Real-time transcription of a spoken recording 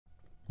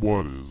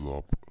What is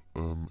up?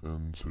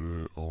 And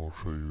today I'll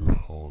show you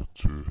how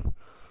to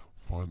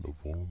find a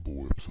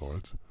vulnerable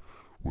website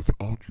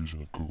without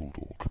using a Google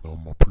Doc. Now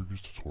in my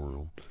previous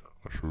tutorial,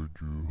 I showed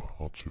you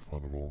how to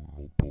find a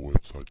vulnerable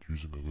website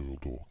using a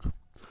Google Doc.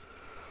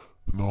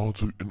 Now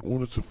in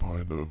order to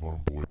find a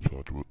vulnerable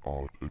website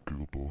without a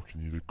Google Doc,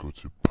 you need to go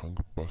to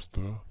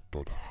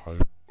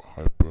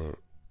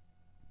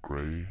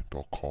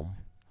punkbuster.hypergray.com.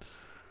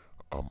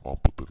 I'll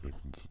put the link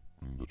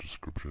in the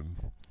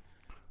description.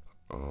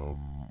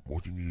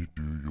 What you need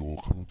to do,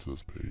 you'll come to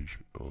this page,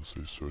 it'll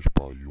say search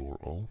by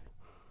URL,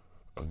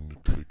 and you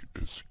click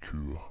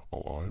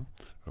SQLI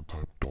and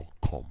type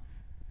 .com.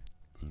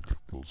 Then you click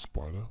the little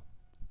spider,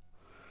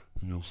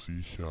 then you'll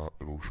see here,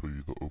 it'll show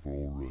you the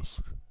overall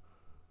risk.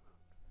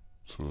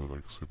 So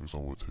like say for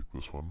example, we'll take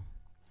this one,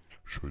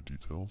 show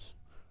details,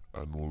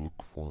 and we'll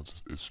look for one that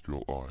says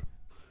SQLI.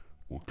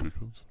 We'll click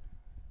it,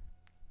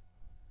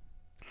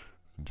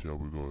 and here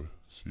we go,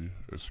 see,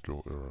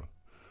 SQL error.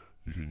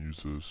 You can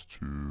use this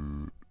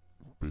to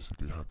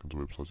basically hack into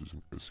websites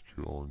using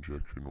SQL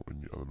injection or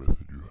any other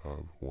method you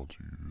want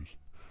to use.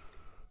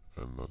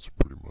 And that's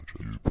pretty much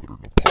it. You put it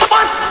in a